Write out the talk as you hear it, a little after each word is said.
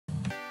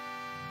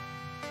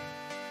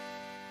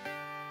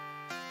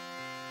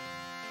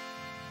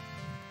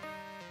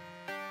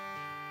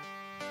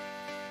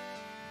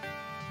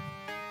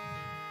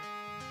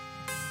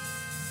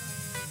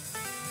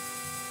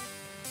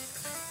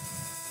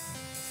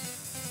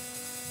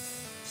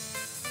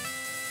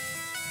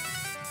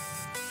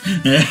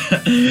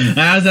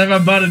How's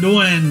everybody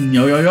doing?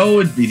 Yo,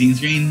 it's B-tean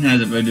Screen.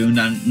 How's everybody doing?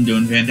 I'm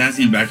doing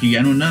fantastic. I'm back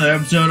again with another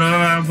episode of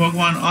our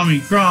Pokemon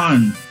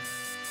Omicron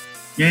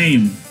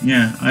game.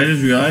 Yeah, I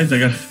just realized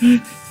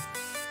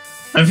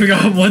I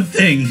forgot one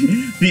thing.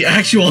 The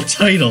actual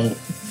title.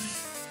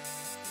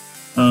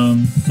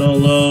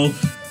 Solo.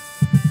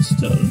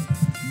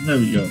 There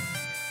we go.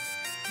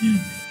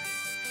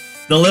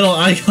 The little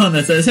icon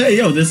that says, hey,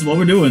 yo, this is what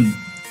we're doing.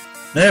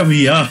 There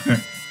we are.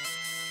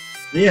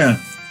 Yeah.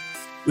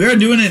 We are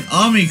doing an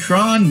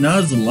Omicron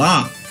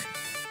nuzlocke.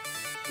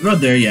 Right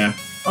there, yeah.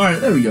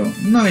 Alright, there we go.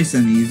 Nice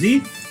and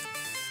easy.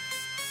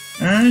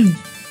 And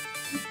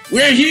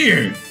we're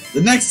here!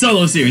 The next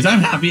solo series. I'm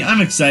happy.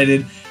 I'm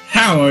excited.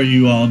 How are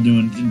you all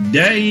doing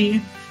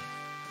today?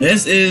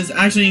 This is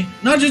actually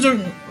not just a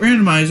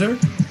randomizer.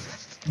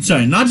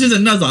 Sorry, not just a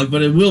nuzlocke,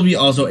 but it will be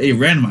also a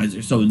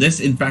randomizer. So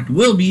this, in fact,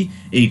 will be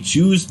a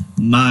choose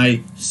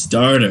my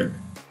starter.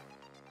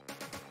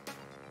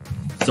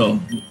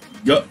 So,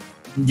 go.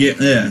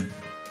 Yeah.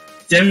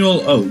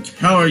 Samuel Oak,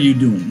 how are you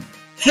doing?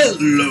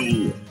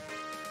 Hello!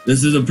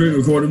 This is a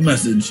pre-recorded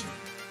message.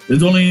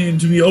 It's only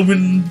to be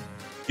opened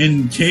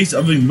in case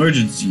of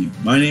emergency.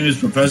 My name is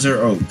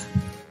Professor Oak.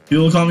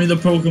 People call me the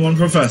Pokemon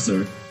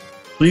Professor.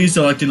 Please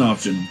select an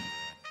option.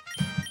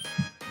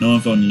 No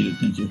info needed,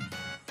 thank you.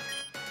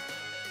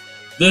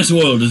 This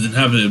world is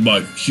inhabited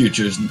by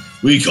creatures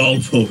we call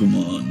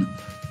Pokemon.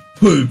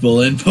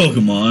 People and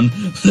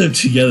Pokemon live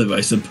together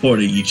by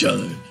supporting each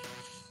other.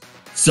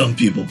 Some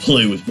people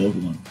play with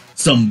Pokemon,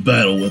 some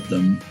battle with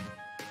them,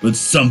 but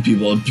some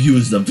people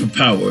abuse them for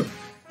power.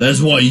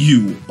 That's why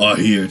you are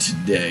here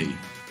today.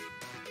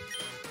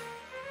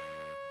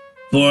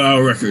 For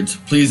our records,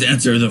 please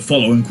answer the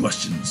following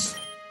questions.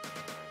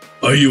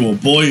 Are you a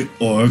boy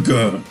or a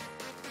girl?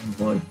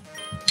 Boy.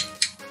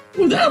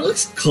 Oh, that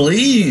looks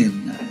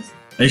clean.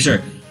 Are you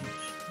sure?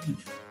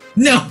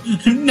 No,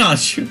 I'm not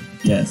sure.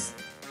 Yes.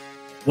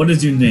 What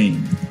is your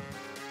name?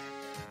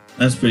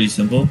 That's pretty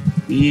simple.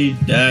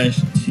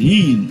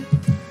 B-tean.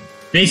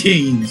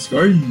 B-tean,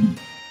 sorry.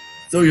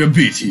 So you're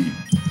B-tean.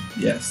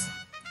 Yes.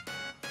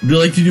 Would you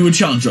like to do a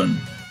challenge run?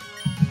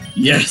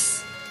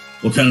 Yes.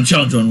 What kind of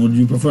challenge run would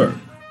you prefer?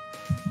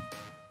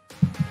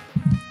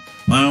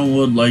 I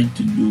would like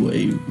to do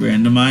a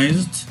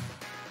randomized.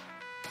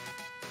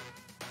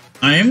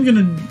 I am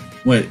gonna...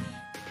 Wait.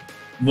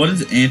 What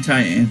is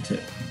anti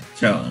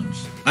challenge?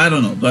 I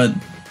don't know, but...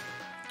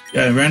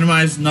 Yeah,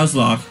 randomized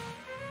Nuzlocke.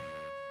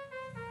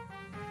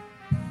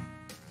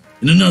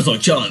 In the Nuzlocke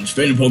challenge,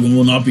 fainted Pokemon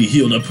will not be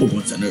healed at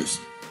Pokemon Centers.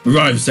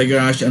 Revive, Second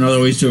Ash, and other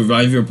ways to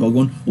revive your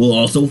Pokemon will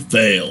also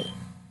fail.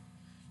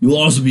 You will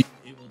also be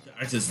able to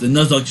access the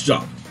Nuzlocke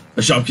shop,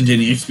 a shop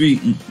containing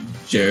XP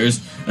shares,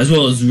 as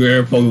well as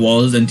rare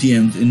Pokeballs and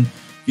TMs in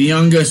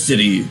Vianga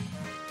City.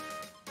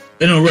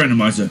 In a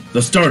randomizer,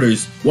 the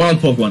starters, wild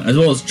Pokemon, as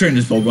well as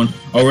trainers Pokemon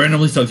are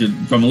randomly selected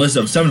from a list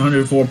of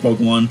 704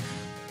 Pokemon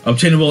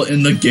obtainable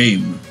in the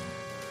game.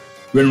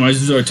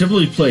 Randomizers are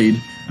typically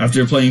played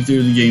after playing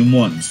through the game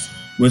once,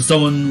 with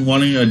someone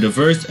wanting a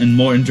diverse and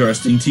more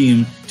interesting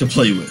team to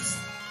play with.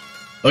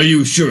 Are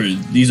you sure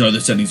these are the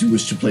settings you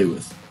wish to play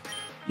with?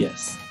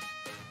 Yes.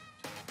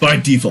 By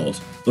default,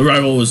 the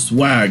rival will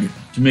swag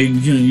to make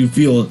you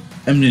feel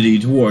enmity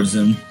towards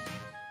them.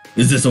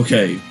 Is this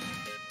okay?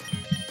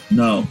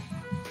 No.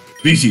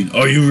 B-tean,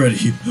 are you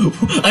ready?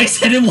 I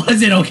said it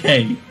wasn't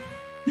okay!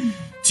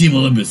 Team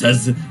Olympus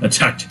has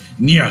attacked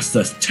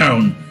Niasta's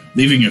town,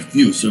 leaving a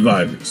few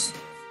survivors.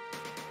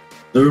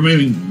 The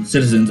remaining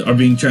citizens are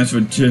being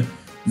transferred to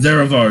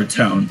Zeravar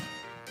town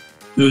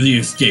through the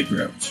escape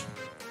route.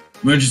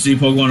 Emergency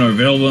Pokemon are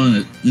available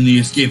in the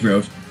escape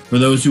route for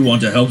those who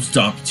want to help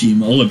stop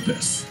Team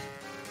Olympus.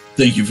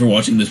 Thank you for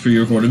watching this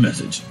pre-recorded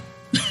message.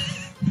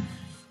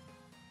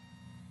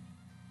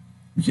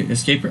 Okay,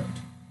 escape route.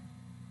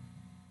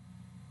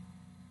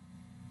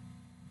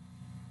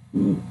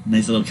 Ooh,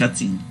 nice little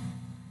cutscene.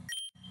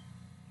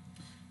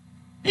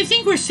 I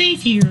think we're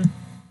safe here.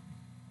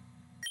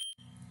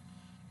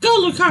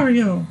 Go,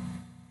 Lucario!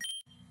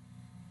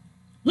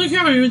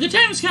 Lucario, the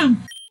time's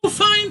come. Go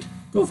find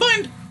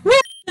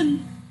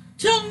Robin.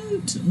 Tell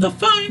him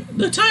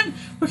the time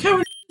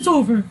Lucario is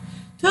over.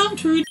 Tell him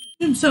to redeem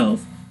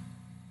himself.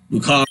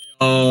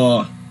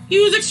 Lucario! He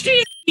was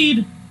extreme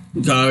speed.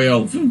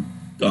 Lucario,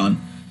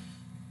 gone.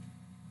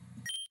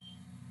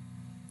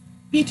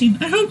 B-tean,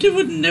 I hoped it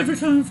would never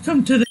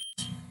come to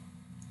this.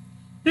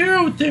 They're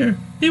out there.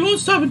 They won't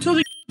stop until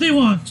they get what they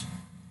want.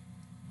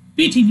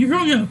 B-tean, you're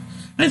growing up.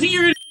 I think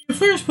you're ready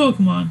for your first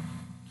Pokemon.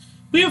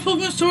 We have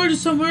Pokemon stored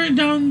somewhere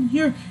down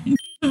here in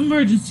case of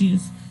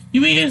emergencies. You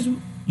may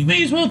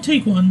as well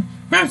take one.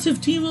 Perhaps if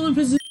Team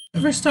Olympus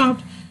ever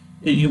stopped,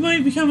 you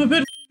might become a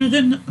better trainer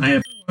than I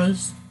ever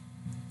was.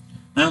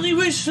 I only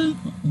wish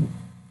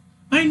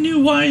I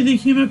knew why they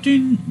came up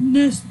to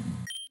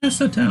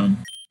Nesta Town.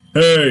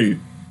 Hey!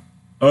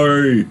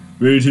 Hurry,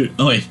 B-tean.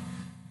 Oh wait.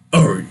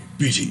 Hurry,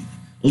 B-tean.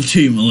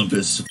 Team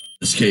Olympus found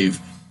this cave.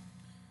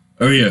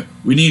 Hurry,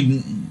 we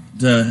need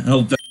to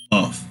help them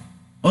off.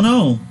 Oh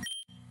no!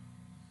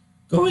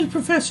 Go with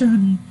Professor,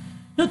 honey.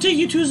 He'll take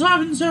you to his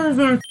lab inside of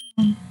our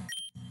town.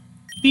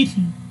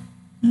 B-tean,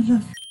 I love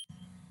you.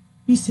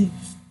 Be safe.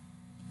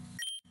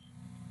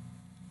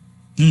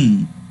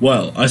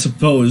 Well, I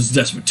suppose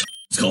desperate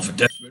times call for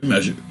desperate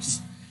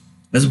measures.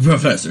 As a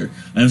professor,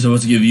 I am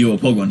supposed to give you a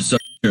Pokemon to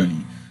start your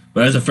journey,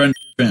 but as a friend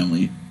of your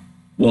family,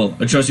 well,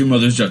 I trust your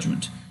mother's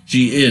judgment.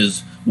 She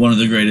is one of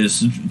the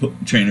greatest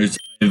trainers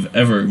I've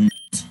ever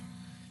met.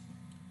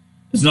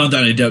 It's not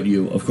that I doubt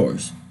you, of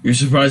course. You're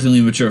surprisingly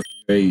mature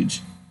for your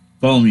age.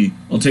 Follow me.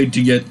 I'll take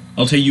you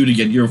to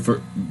get your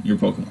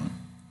Pokemon.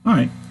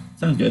 Alright,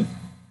 sounds good.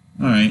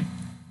 Alright.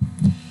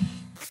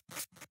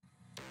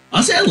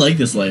 Honestly, I like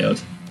this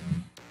layout.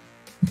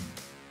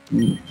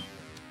 Ooh.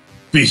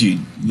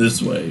 B-tean,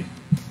 this way.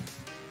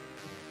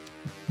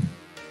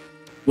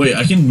 Wait,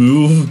 I can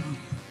move?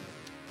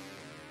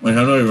 Wait,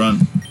 how do I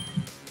run?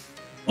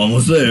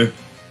 Almost there.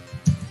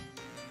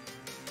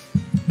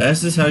 That's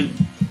just how you...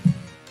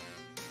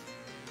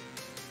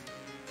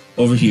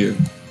 Over here.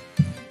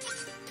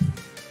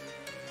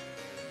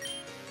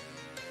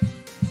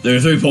 There are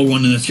 3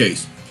 Pokemon in this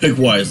case. Pick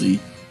wisely.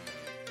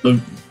 But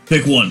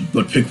pick one,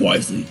 but pick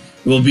wisely.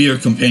 It will be your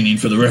companion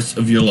for the rest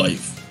of your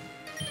life.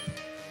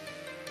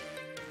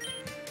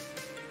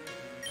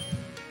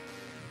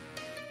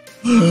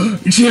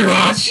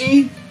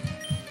 Jirachi?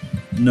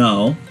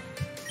 No.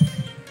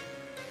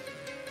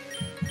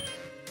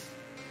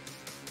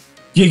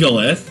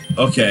 Gigalith.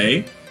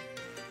 Okay.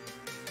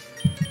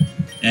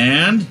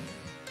 And...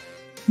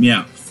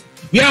 Meowth.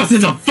 Meowth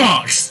is a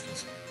fox!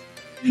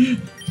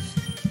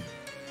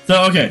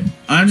 So, okay.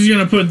 I'm just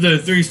gonna put the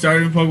 3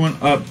 starter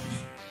Pokemon up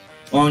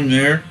along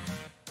there.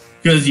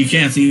 Because you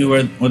can't see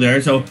where they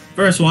are. So,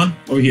 first one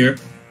over here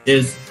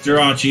is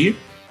Jirachi,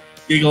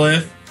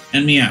 Gigalith,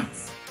 and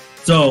Meowth.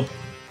 So,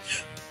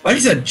 like I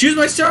said, choose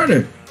my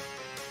starter.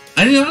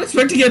 I did not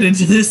expect to get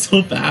into this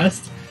so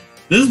fast.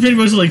 This is pretty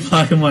much like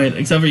black and white,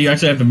 except for you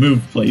actually have to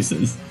move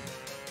places.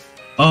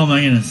 Oh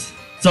my goodness.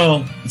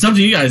 So, it's up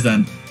to you guys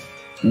then.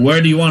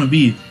 Where do you want to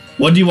be?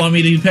 What do you want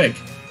me to pick?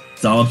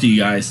 It's all up to you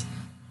guys.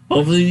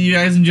 Hopefully you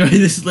guys enjoy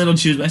this little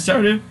choose my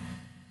starter. And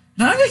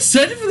I'm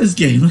excited for this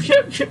game. Look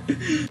at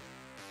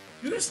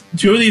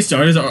 2 of these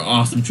starters are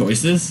awesome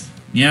choices.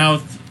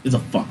 Meowth is a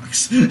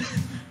fox.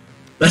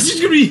 That's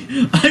just gonna be...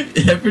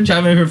 every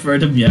time I refer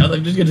to Meowth,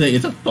 I'm just gonna say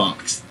it's a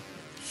fox.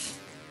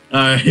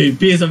 Alright,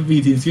 peace out,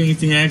 B-tean. See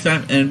you next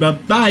time, and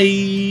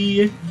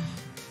bye-bye!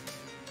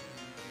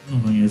 Oh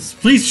my goodness.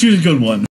 Please choose a good one.